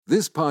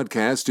This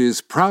podcast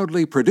is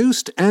proudly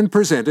produced and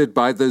presented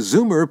by the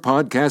Zoomer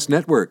Podcast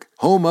Network,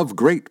 home of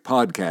great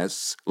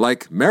podcasts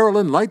like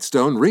Marilyn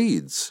Lightstone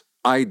Reads,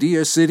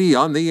 Idea City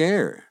on the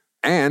Air,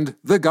 and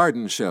The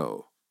Garden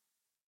Show.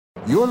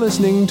 You're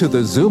listening to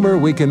the Zoomer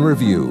Week in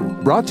Review,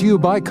 brought to you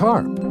by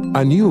CARP,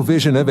 a new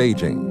vision of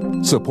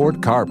aging.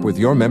 Support CARP with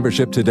your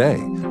membership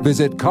today.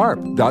 Visit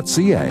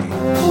carp.ca.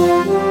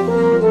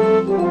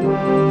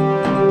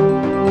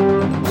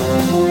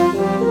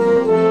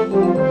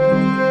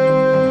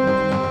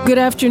 Good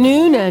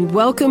afternoon and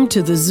welcome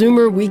to the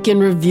Zoomer Week in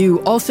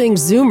Review, all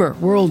things Zoomer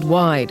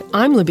worldwide.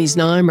 I'm Libby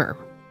Znaimer.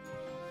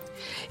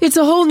 It's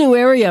a whole new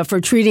area for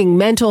treating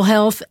mental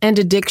health and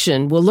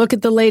addiction. We'll look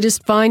at the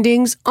latest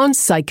findings on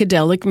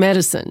psychedelic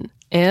medicine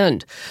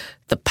and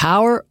the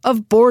power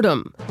of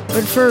boredom.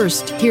 But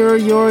first, here are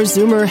your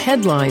Zoomer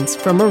headlines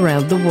from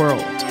around the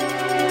world.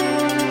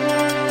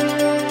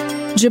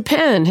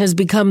 Japan has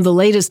become the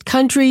latest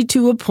country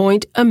to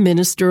appoint a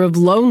minister of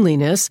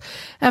loneliness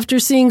after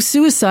seeing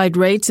suicide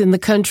rates in the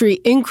country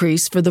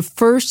increase for the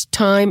first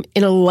time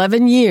in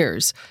 11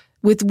 years,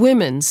 with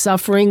women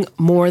suffering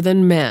more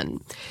than men.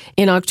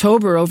 In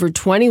October, over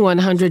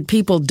 2,100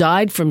 people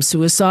died from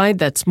suicide.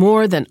 That's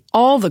more than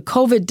all the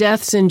COVID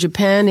deaths in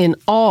Japan in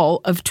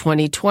all of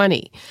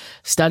 2020.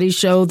 Studies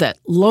show that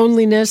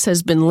loneliness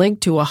has been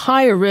linked to a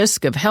higher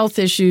risk of health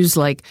issues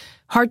like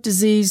heart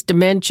disease,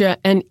 dementia,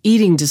 and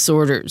eating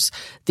disorders.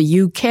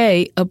 The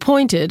UK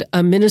appointed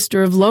a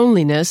Minister of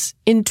Loneliness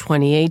in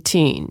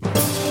 2018.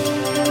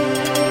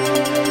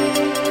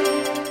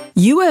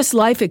 U.S.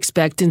 life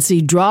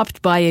expectancy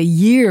dropped by a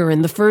year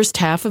in the first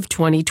half of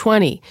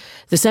 2020.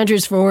 The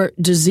Centers for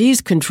Disease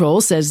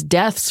Control says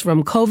deaths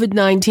from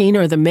COVID-19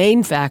 are the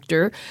main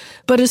factor,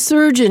 but a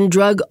surge in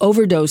drug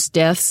overdose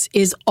deaths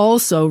is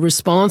also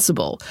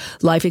responsible.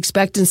 Life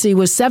expectancy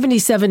was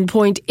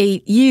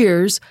 77.8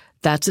 years.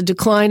 That's a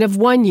decline of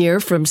 1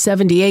 year from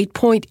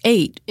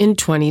 78.8 in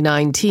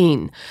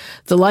 2019.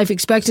 The life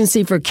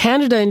expectancy for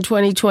Canada in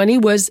 2020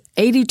 was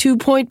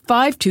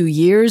 82.52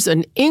 years,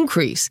 an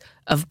increase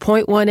of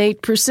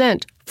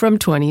 0.18% from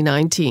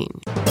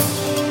 2019.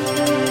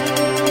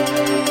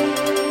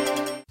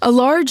 A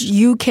large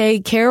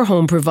UK care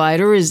home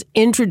provider is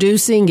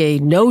introducing a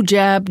no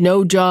jab,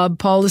 no job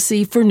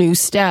policy for new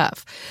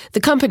staff.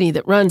 The company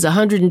that runs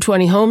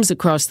 120 homes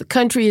across the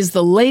country is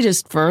the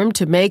latest firm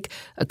to make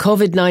a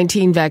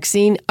COVID-19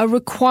 vaccine a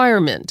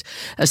requirement.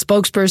 A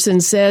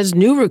spokesperson says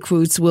new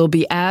recruits will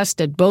be asked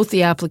at both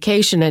the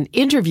application and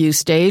interview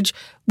stage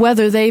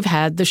whether they've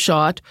had the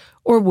shot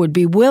or would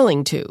be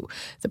willing to.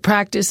 The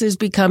practice is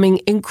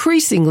becoming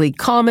increasingly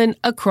common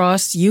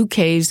across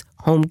UK's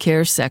home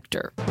care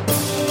sector.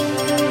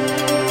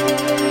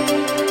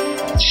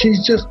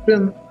 She's just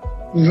been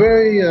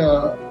very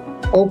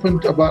open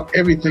about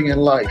everything in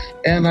life,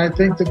 and I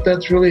think that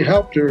that's really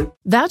helped her.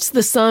 That's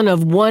the son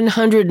of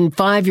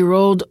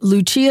 105-year-old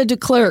Lucia de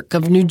Klerk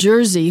of New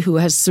Jersey, who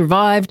has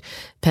survived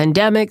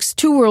pandemics,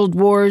 2 world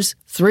wars,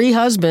 3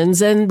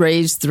 husbands, and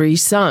raised 3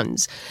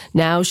 sons.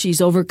 Now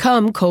she's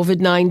overcome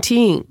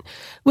COVID-19.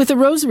 With a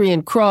rosary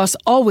and cross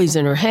always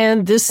in her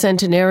hand, this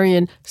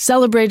centenarian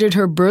celebrated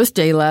her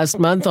birthday last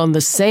month on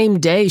the same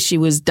day she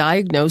was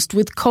diagnosed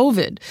with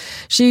COVID.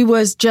 She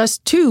was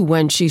just 2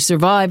 when she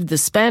survived the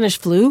Spanish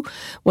flu.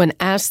 When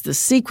asked the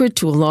secret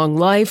to a long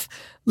life,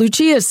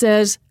 Lucia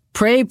says,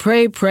 "Pray,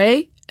 pray,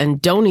 pray,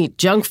 and don't eat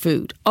junk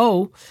food."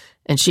 Oh,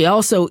 and she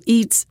also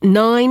eats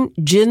 9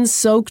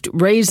 gin-soaked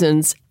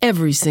raisins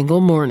every single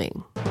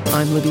morning.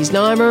 I'm Libby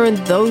Znaimer, and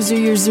those are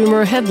your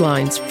Zoomer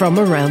headlines from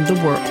around the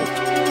world.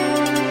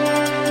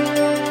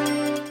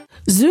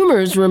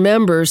 Zoomers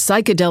remember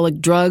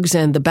psychedelic drugs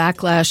and the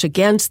backlash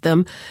against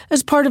them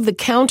as part of the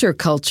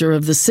counterculture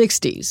of the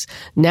 60s.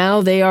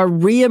 Now they are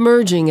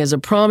re-emerging as a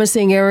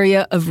promising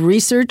area of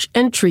research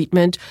and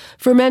treatment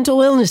for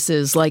mental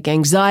illnesses like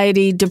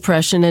anxiety,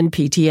 depression, and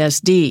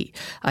PTSD.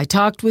 I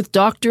talked with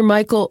Dr.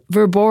 Michael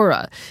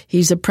Verbora.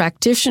 He's a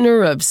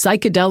practitioner of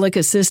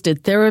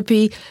psychedelic-assisted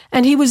therapy,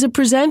 and he was a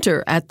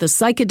presenter at the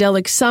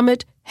Psychedelic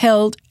Summit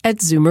held at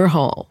Zoomer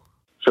Hall.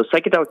 So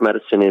psychedelic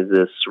medicine is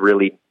this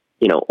really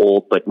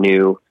old but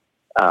new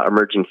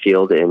emerging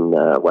field in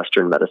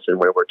Western medicine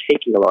where we're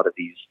taking a lot of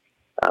these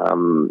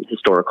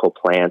historical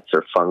plants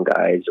or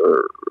fungi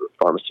or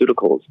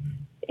pharmaceuticals,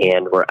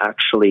 and we're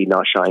actually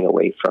not shying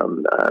away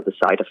from the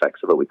side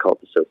effects of what we call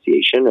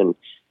dissociation. And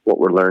what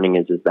we're learning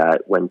is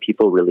that when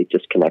people really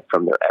disconnect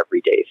from their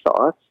everyday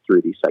thoughts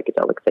through these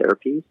psychedelic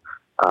therapies,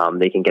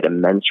 they can get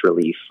immense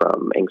relief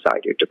from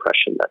anxiety or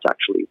depression that's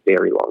actually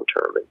very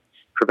long-term and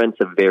prevents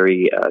a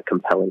very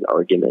compelling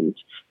argument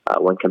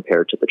when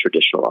compared to the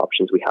traditional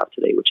options we have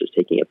today, which is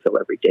taking a pill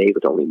every day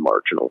with only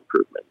marginal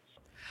improvements.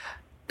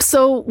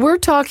 So we're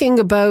talking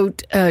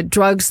about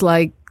drugs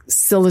like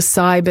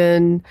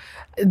psilocybin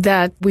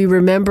that we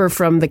remember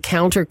from the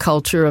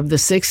counterculture of the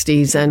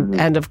 60s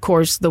and of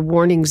course, the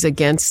warnings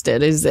against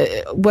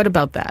it. What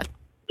about that?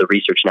 The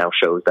research now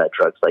shows that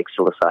drugs like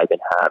psilocybin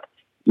have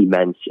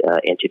immense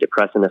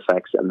antidepressant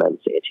effects,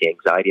 immense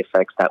anti-anxiety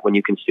effects, that when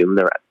you consume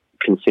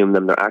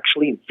them, they're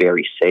actually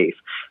very safe.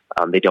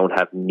 They don't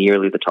have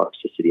nearly the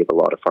toxicity of a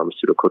lot of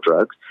pharmaceutical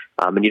drugs.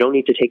 And you don't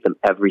need to take them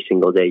every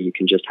single day. You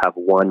can just have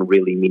one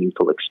really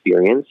meaningful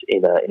experience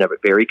in a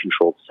very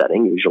controlled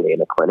setting, usually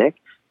in a clinic,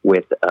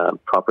 with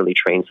properly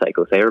trained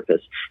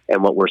psychotherapists.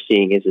 And what we're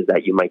seeing is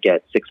that you might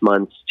get 6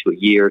 months to a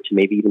year to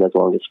maybe even as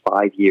long as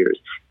 5 years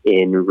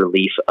in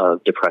relief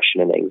of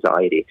depression and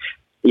anxiety.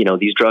 You know,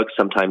 these drugs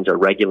sometimes are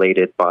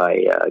regulated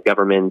by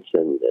governments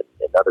and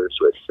others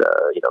with,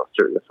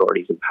 certain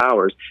authorities and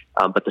powers,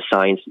 but the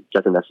science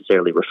doesn't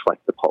necessarily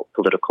reflect the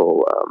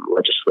political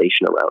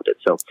legislation around it.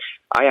 So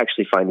I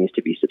actually find these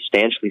to be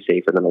substantially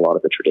safer than a lot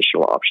of the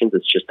traditional options.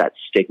 It's just that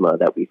stigma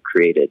that we've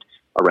created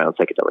around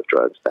psychedelic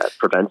drugs that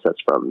prevents us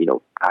from,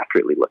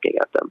 accurately looking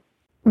at them.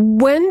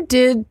 When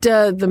did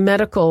the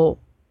medical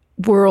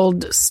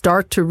world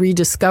start to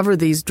rediscover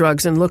these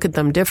drugs and look at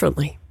them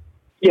differently?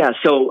 Yeah,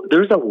 so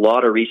there's a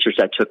lot of research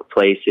that took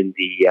place in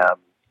the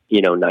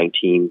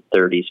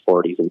 1930s,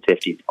 40s, and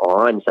 50s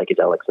on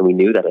psychedelics, and we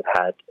knew that it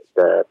had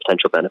the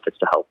potential benefits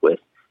to help with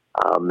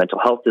mental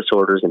health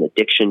disorders and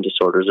addiction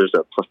disorders. There's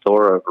a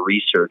plethora of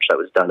research that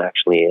was done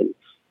actually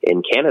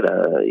in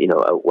Canada,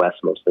 out west,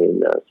 mostly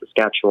in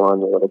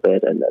Saskatchewan a little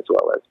bit, and as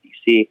well as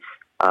BC.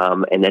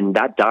 And then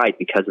that died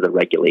because of the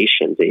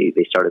regulations.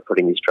 They started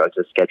putting these drugs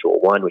as Schedule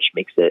 1, which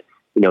makes it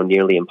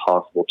nearly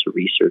impossible to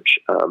research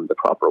the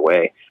proper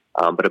way.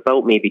 But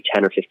about maybe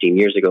 10 or 15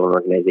 years ago, an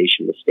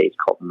organization in the States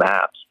called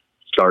MAPS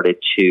started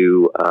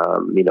to,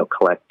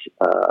 collect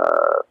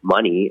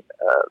money,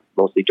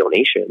 mostly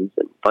donations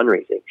and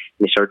fundraising. And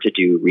they started to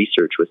do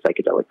research with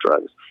psychedelic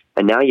drugs.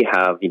 And now you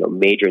have,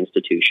 major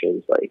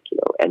institutions like,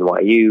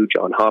 NYU,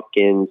 Johns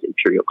Hopkins,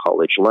 Imperial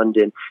College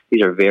London.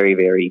 These are very,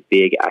 very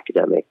big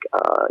academic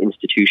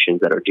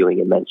institutions that are doing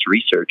immense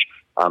research.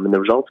 And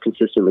the results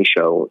consistently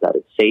show that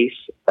it's safe,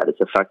 that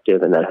it's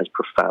effective, and that it has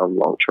profound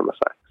long-term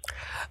effects.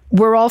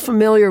 We're all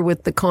familiar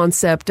with the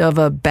concept of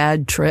a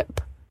bad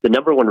trip. The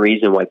number one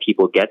reason why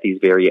people get these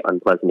very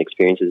unpleasant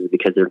experiences is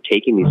because they're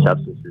taking these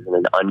substances in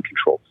an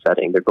uncontrolled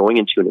setting. They're going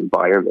into an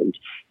environment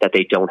that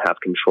they don't have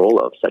control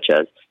of, such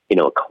as,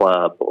 a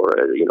club or,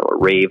 a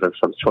rave of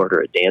some sort,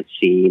 or a dance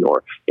scene,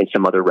 or in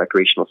some other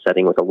recreational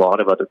setting with a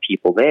lot of other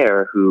people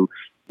there who,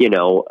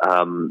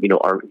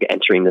 aren't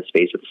entering the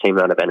space with the same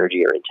amount of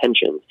energy or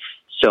intentions.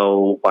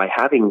 So by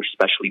having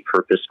specially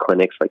purposed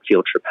clinics like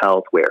Field Trip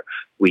Health, where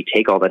we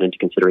take all that into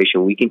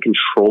consideration, we can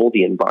control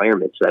the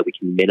environment so that we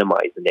can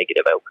minimize the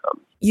negative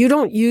outcomes. You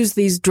don't use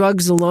these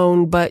drugs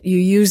alone, but you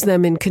use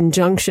them in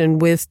conjunction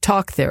with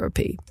talk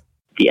therapy.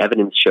 The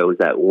evidence shows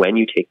that when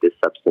you take this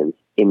substance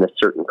in a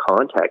certain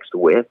context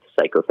with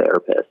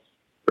psychotherapists,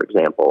 for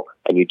example,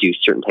 and you do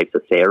certain types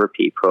of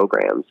therapy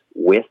programs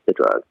with the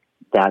drug,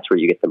 that's where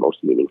you get the most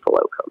meaningful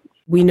outcomes.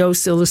 We know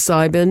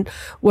psilocybin.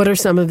 What are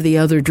some of the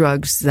other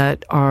drugs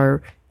that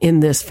are in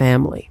this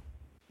family?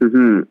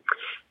 Mm-hmm.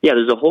 Yeah,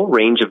 there's a whole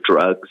range of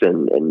drugs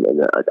and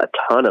a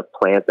ton of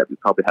plants that we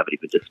probably haven't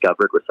even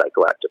discovered with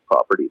psychoactive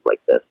properties like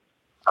this.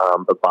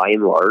 But by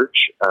and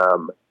large,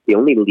 the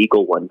only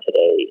legal one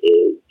today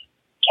is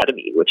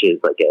ketamine, which is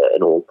like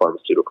an old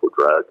pharmaceutical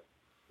drug.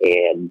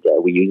 And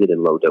we use it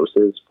in low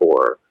doses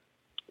for,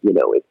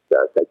 its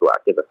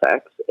psychoactive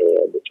effects,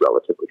 and it's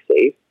relatively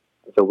safe.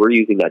 So we're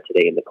using that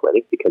today in the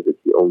clinic because it's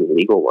the only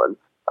legal one.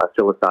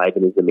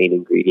 Psilocybin is the main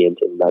ingredient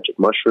in magic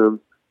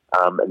mushrooms.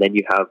 And then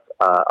you have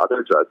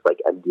other drugs like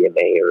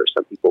MDMA, or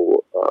some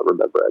people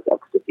remember as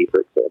ecstasy,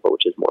 for example,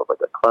 which is more of like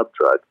a club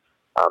drug.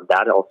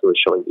 That also is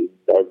showing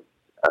immense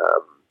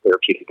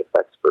therapeutic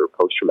effects for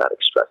post-traumatic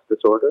stress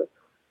disorder.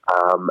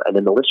 And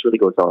then the list really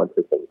goes on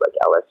to things like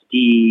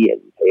LSD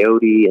and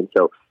peyote. And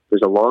so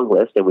there's a long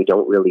list, and we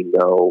don't really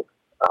know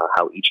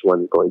how each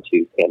one's going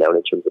to pan out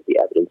in terms of the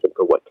evidence and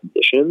for what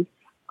conditions.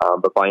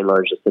 But by and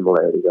large, the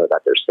similarities are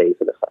that they're safe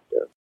and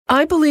effective.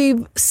 I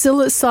believe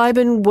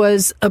psilocybin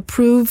was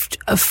approved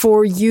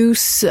for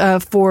use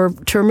for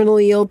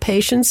terminally ill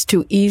patients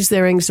to ease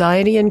their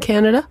anxiety in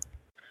Canada.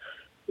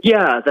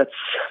 Yeah,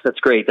 that's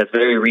great. That's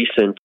very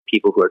recent.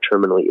 People who are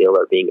terminally ill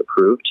are being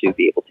approved to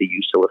be able to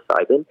use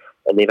psilocybin.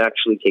 And they've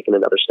actually taken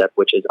another step,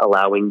 which is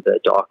allowing the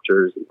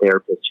doctors and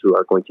therapists who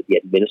are going to be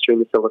administering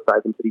the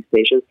psilocybin to these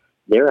patients,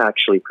 they're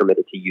actually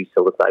permitted to use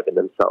psilocybin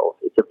themselves.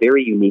 It's a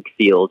very unique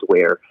field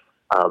where,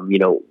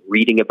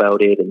 reading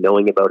about it and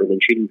knowing about it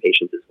and treating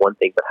patients is one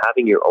thing, but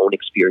having your own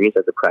experience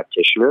as a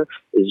practitioner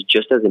is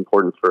just as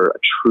important for a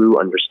true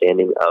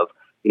understanding of,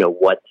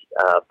 what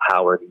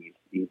power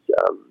these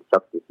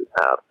substances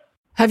have.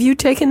 Have you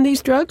taken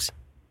these drugs?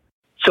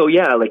 So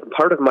yeah, like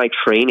part of my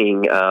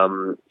training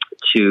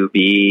to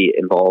be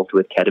involved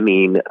with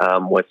ketamine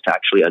was to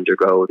actually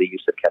undergo the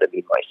use of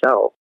ketamine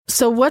myself.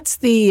 So what's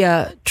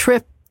the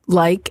trip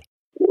like?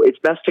 It's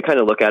best to kind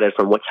of look at it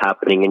from what's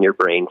happening in your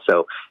brain.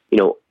 So,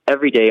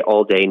 every day,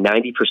 all day,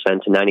 90%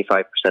 to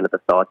 95% of the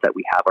thoughts that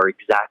we have are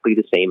exactly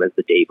the same as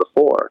the day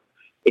before.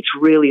 It's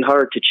really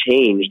hard to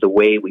change the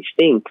way we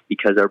think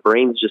because our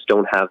brains just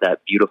don't have that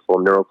beautiful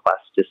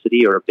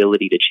neuroplasticity or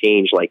ability to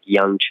change like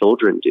young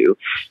children do.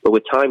 But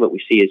with time, what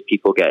we see is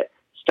people get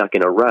stuck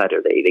in a rut,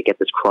 or they get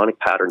this chronic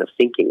pattern of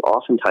thinking,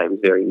 oftentimes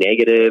very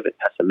negative and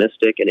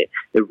pessimistic, and it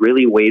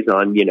really weighs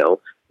on,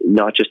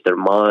 not just their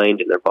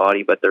mind and their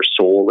body, but their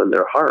soul and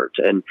their heart.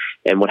 And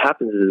what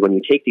happens is when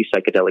you take these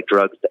psychedelic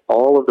drugs,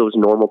 all of those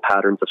normal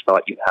patterns of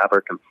thought you have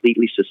are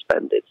completely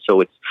suspended.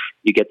 So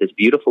you get this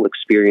beautiful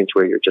experience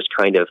where you're just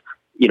kind of,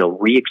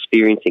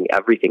 re-experiencing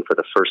everything for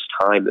the first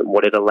time. And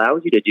what it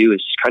allows you to do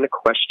is just kind of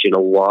question a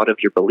lot of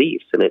your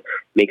beliefs. And it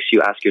makes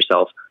you ask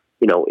yourself,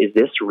 is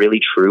this really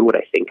true, what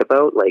I think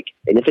about?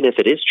 And even if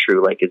it is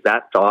true, is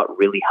that thought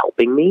really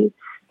helping me?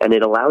 And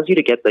it allows you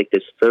to get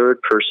this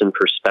third-person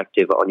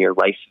perspective on your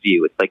life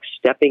view. It's like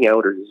stepping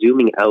out or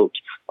zooming out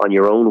on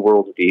your own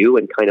world view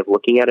and kind of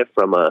looking at it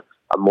from a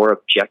more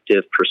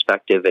objective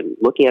perspective and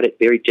looking at it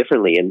very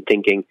differently and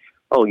thinking,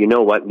 oh, you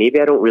know what, maybe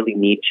I don't really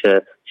need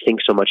to think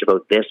so much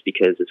about this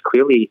because it's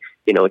clearly,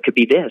 it could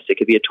be this. It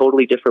could be a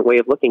totally different way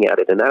of looking at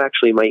it. And that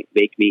actually might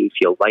make me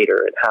feel lighter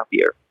and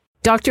happier.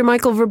 Dr.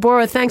 Michael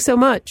Verbora, thanks so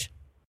much.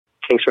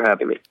 Thanks for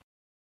having me.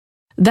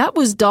 That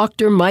was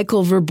Dr.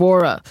 Michael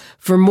Verbora.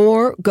 For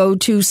more, go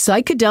to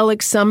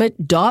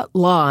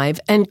psychedelicsummit.live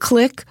and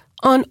click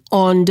on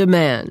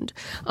Demand.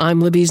 I'm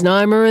Libby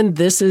Znaimer, and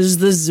this is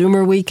the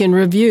Zoomer Week in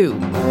Review.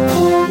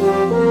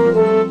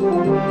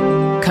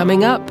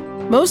 Coming up,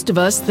 most of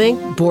us think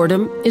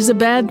boredom is a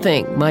bad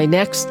thing. My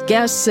next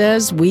guest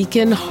says we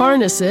can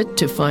harness it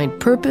to find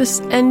purpose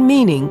and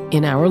meaning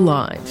in our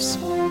lives.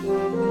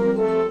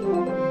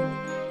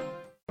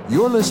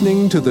 You're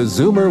listening to the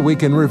Zoomer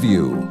Week in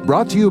Review,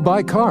 brought to you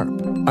by CARP,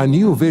 a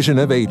new vision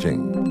of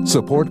aging.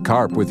 Support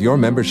CARP with your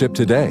membership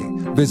today.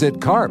 Visit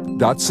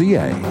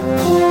carp.ca.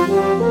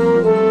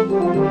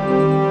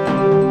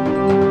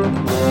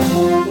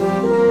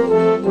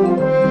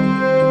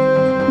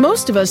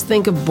 Most of us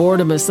think of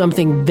boredom as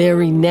something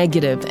very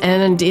negative,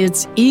 and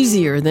it's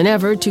easier than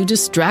ever to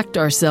distract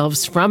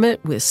ourselves from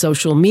it with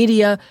social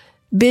media,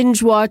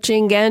 binge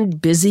watching, and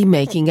busy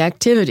making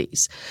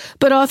activities.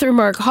 But author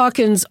Mark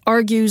Hawkins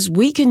argues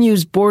we can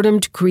use boredom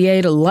to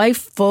create a life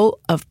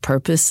full of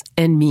purpose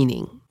and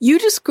meaning. You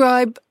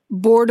describe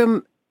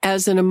boredom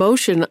as an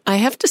emotion. I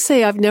have to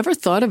say, I've never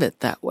thought of it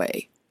that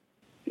way.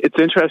 It's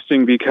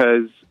interesting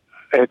because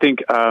I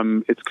think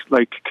it's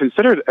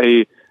considered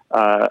a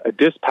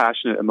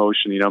dispassionate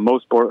emotion.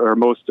 Most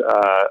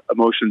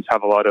emotions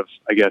have a lot of,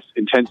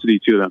 intensity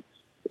to them.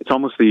 It's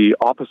almost the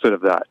opposite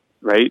of that,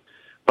 right?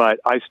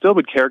 But I still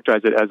would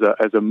characterize it as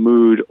a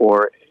mood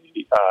or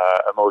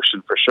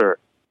emotion for sure.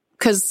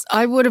 Because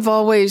I would have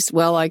always,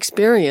 I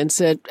experience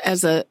it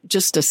as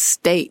just a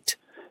state.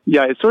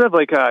 Yeah, it's sort of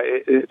like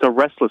it's a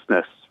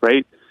restlessness,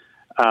 right?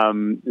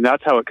 And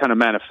that's how it kind of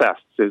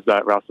manifests, is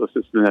that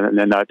restlessness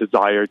and that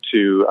desire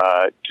to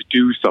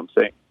do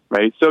something,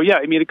 right? So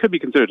yeah, it could be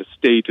considered a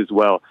state as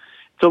well.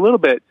 It's a little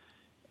bit,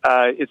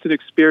 it's an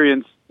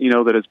experience,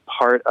 that is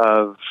part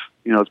of,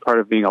 it's part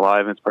of being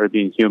alive and it's part of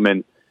being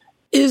human.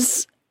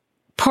 Is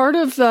part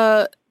of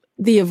the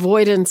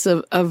avoidance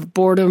of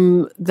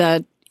boredom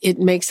that it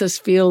makes us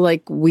feel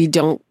like we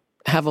don't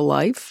have a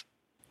life?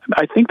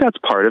 I think that's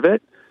part of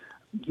it.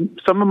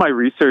 Some of my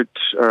research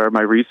or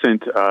my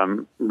recent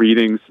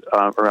readings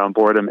around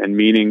boredom and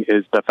meaning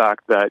is the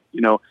fact that,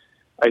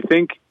 I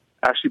think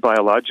actually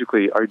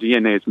biologically our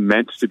DNA is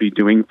meant to be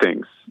doing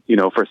things,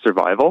 for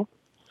survival.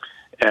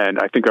 And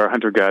I think our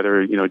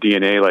hunter-gatherer,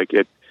 DNA,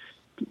 it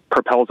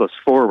propels us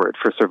forward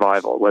for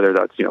survival, whether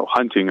that's,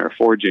 hunting or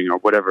foraging or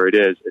whatever it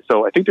is.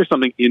 So I think there's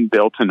something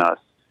inbuilt in us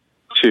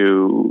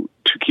to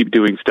keep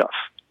doing stuff,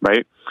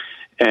 right?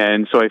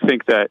 And so I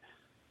think that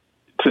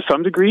to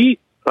some degree,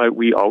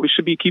 we always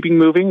should be keeping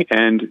moving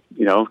and,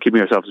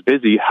 keeping ourselves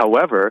busy.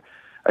 However,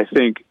 I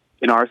think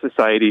in our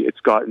society,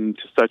 it's gotten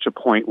to such a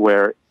point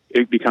where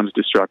it becomes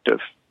destructive.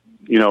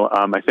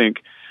 I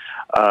think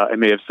I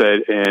may have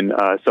said in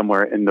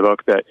somewhere in the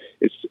book that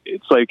it's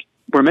like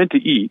we're meant to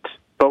eat,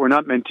 but we're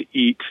not meant to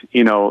eat,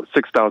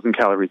 6,000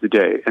 calories a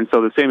day. And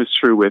so the same is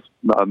true with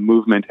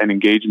movement and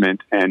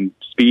engagement and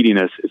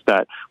speediness, is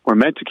that we're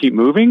meant to keep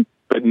moving,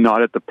 but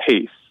not at the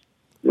pace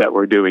that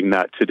we're doing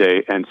that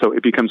today. And so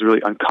it becomes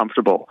really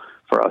uncomfortable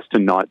for us to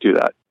not do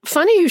that.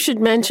 Funny you should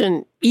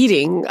mention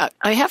eating.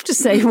 I have to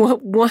say,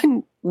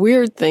 one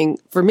weird thing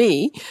for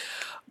me,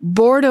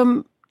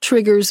 boredom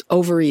triggers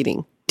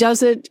overeating.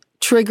 Does it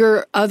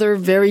trigger other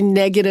very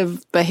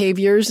negative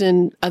behaviors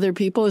in other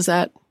people? Is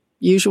that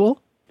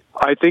usual?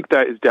 I think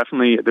that is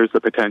definitely, there's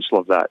the potential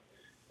of that.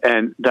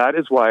 And that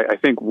is why I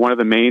think one of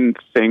the main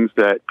things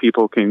that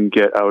people can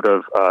get out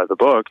of the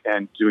book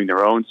and doing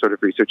their own sort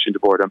of research into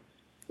boredom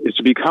is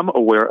to become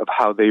aware of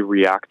how they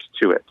react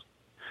to it.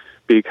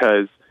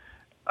 Because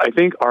I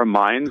think our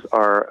minds,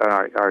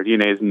 our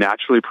DNA is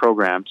naturally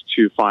programmed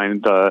to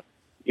find the,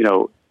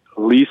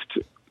 least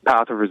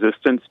path of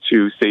resistance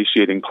to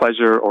satiating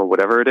pleasure or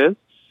whatever it is.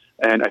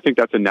 And I think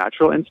that's a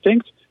natural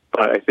instinct.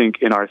 But I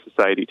think in our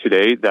society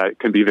today, that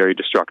can be very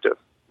destructive,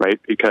 right?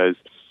 Because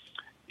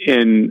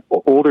in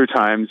older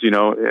times,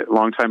 a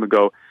long time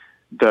ago,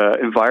 the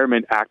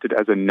environment acted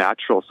as a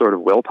natural sort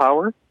of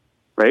willpower,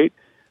 right?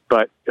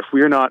 But if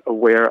we're not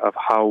aware of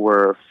how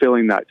we're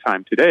filling that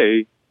time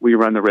today, we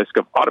run the risk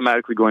of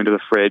automatically going to the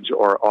fridge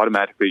or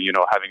automatically,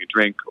 having a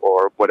drink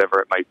or whatever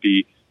it might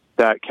be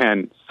that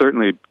can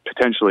certainly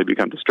potentially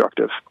become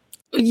destructive.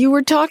 You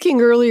were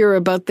talking earlier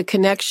about the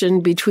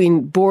connection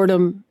between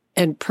boredom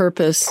and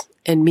purpose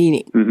and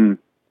meaning. Mm-hmm.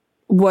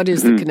 What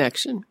is the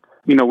connection?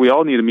 We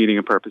all need a meaning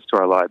and purpose to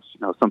our lives,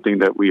 something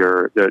that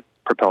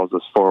propels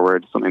us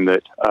forward, something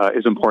that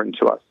is important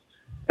to us.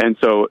 And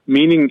so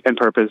meaning and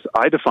purpose,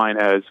 I define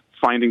as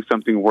finding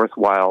something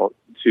worthwhile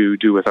to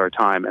do with our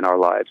time and our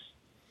lives.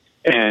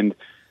 And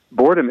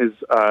boredom is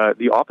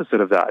the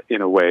opposite of that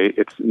in a way.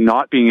 It's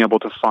not being able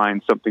to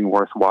find something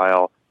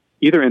worthwhile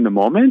either in the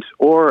moment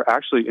or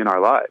actually in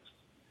our lives.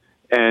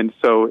 And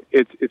so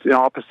it's an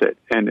opposite.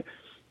 And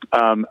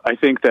I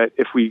think that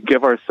if we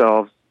give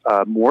ourselves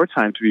more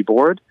time to be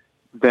bored,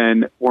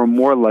 then we're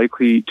more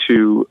likely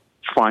to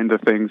find the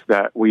things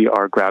that we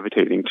are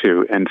gravitating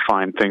to and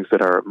find things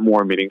that are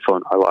more meaningful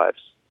in our lives.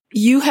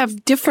 You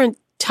have different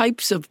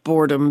types of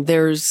boredom.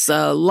 There's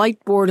light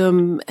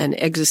boredom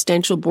and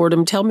existential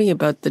boredom. Tell me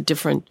about the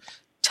different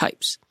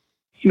types.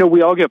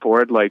 We all get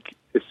bored. Like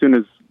as soon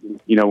as,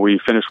 we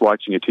finish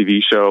watching a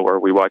TV show or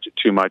we watch it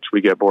too much,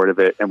 we get bored of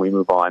it and we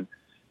move on.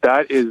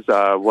 That is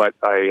what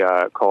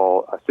I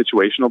call a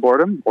situational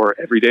boredom or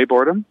everyday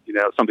boredom,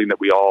 something that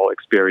we all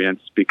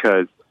experience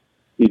because,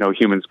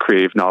 humans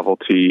crave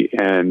novelty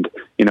and,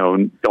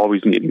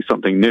 always needing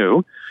something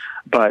new.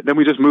 But then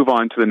we just move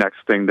on to the next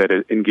thing that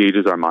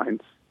engages our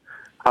minds.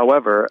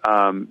 However,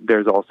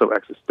 there's also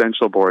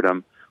existential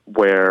boredom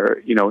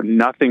where,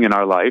 nothing in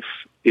our life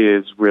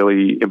is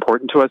really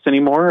important to us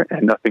anymore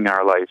and nothing in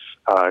our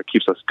life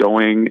keeps us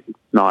going,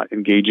 not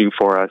engaging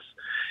for us.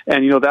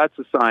 And, that's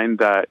a sign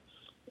that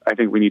I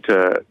think we need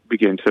to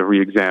begin to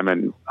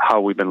re-examine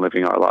how we've been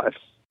living our lives.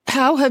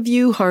 How have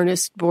you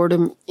harnessed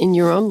boredom in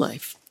your own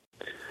life?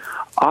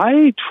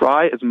 I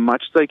try as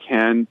much as I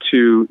can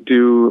to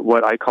do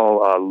what I call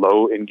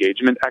low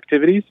engagement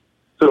activities.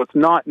 So it's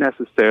not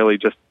necessarily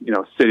just,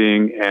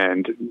 sitting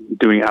and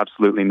doing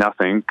absolutely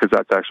nothing, because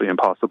that's actually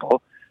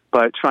impossible,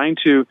 but trying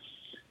to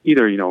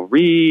either,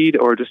 read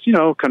or just,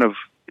 kind of,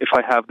 if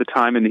I have the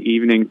time in the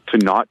evening to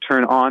not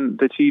turn on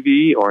the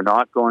TV or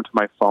not go onto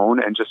my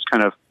phone and just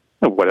kind of,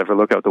 whatever,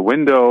 look out the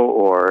window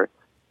or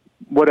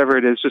whatever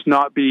it is, just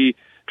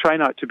try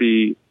not to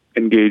be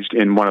engaged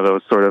in one of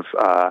those sort of,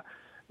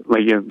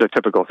 the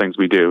typical things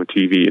we do,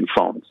 TV and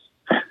phones.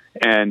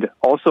 And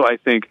also, I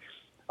think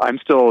I'm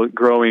still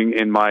growing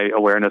in my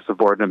awareness of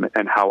boredom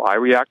and how I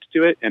react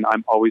to it. And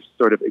I'm always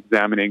sort of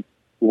examining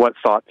what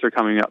thoughts are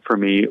coming up for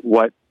me,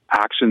 what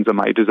actions am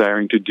I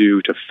desiring to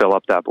do to fill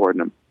up that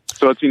boredom.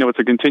 So it's, it's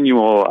a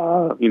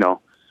continual,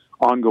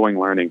 ongoing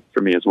learning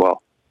for me as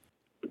well.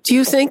 Do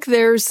you think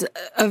there's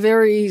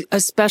a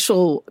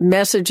special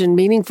message and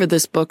meaning for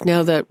this book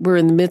now that we're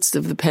in the midst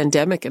of the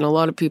pandemic and a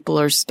lot of people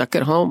are stuck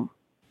at home?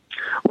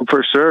 Well,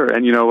 for sure.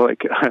 And,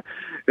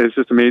 it's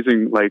just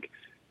amazing,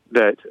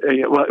 that,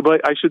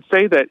 I should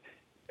say that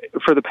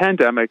for the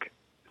pandemic,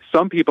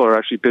 some people are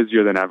actually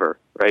busier than ever,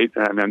 right?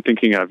 I mean, I'm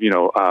thinking of,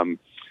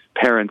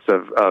 parents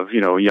of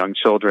young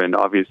children,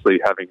 obviously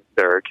having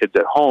their kids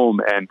at home.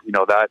 And,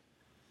 that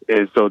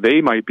is, so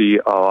they might be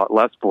a lot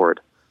less bored.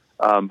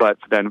 But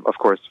then, of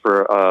course,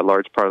 for a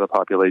large part of the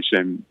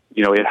population,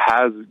 it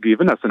has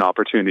given us an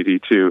opportunity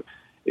to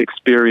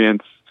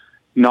experience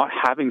not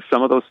having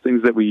some of those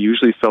things that we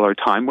usually fill our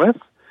time with.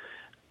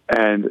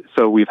 And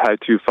so we've had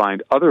to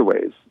find other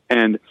ways.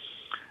 And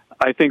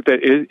I think that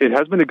it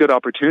has been a good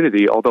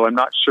opportunity, although I'm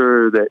not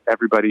sure that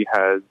everybody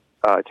has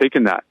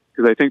taken that.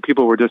 Because I think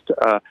people were just,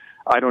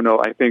 I don't know,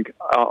 I think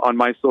on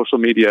my social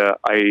media,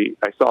 I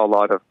saw a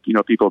lot of,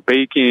 people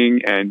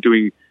baking and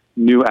doing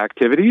new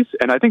activities.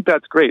 And I think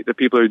that's great that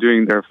people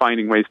they're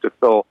finding ways to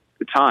fill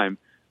the time.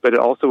 But it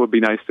also would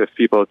be nice if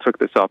people took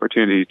this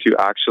opportunity to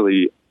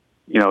actually,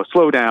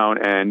 slow down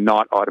and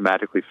not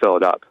automatically fill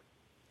it up.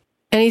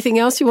 Anything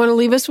else you want to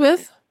leave us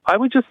with? I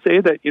would just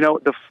say that,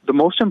 the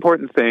most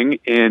important thing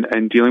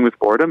in dealing with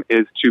boredom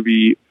is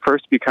to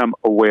first become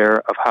aware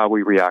of how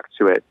we react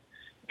to it.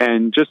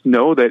 And just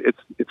know that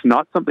it's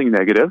not something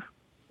negative,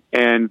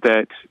 and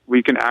that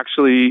we can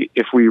actually,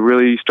 if we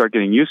really start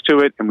getting used to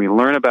it and we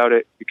learn about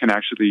it, it can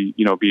actually,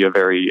 be a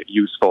very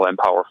useful and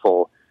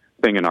powerful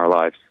thing in our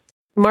lives.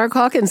 Mark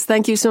Hawkins,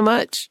 thank you so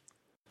much.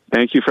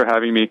 Thank you for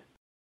having me.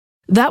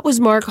 That was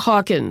Mark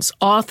Hawkins,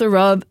 author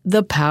of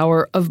The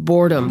Power of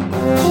Boredom.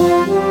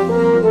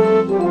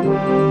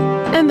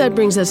 And that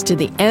brings us to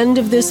the end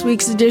of this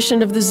week's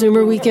edition of the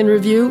Zoomer Weekend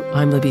Review.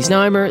 I'm Libby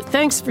Znaimer.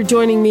 Thanks for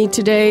joining me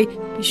today.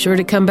 Be sure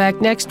to come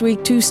back next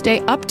week to stay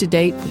up to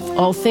date with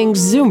all things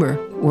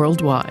Zoomer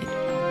worldwide.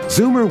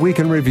 Zoomer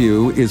Weekend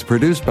Review is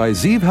produced by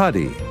Zeev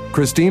Huddy,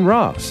 Christine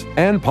Ross,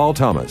 and Paul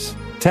Thomas.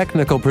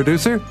 Technical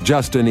producer,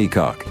 Justin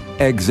Eacock.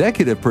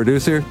 Executive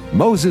producer,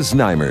 Moses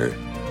Znaimer.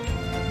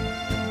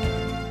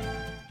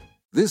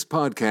 This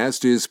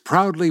podcast is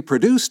proudly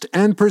produced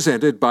and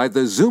presented by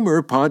the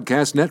Zoomer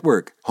Podcast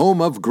Network, home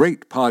of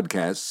great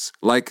podcasts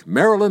like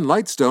Marilyn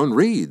Lightstone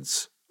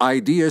Reads,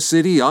 Idea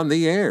City on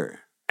the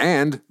Air,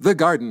 and The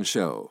Garden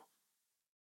Show.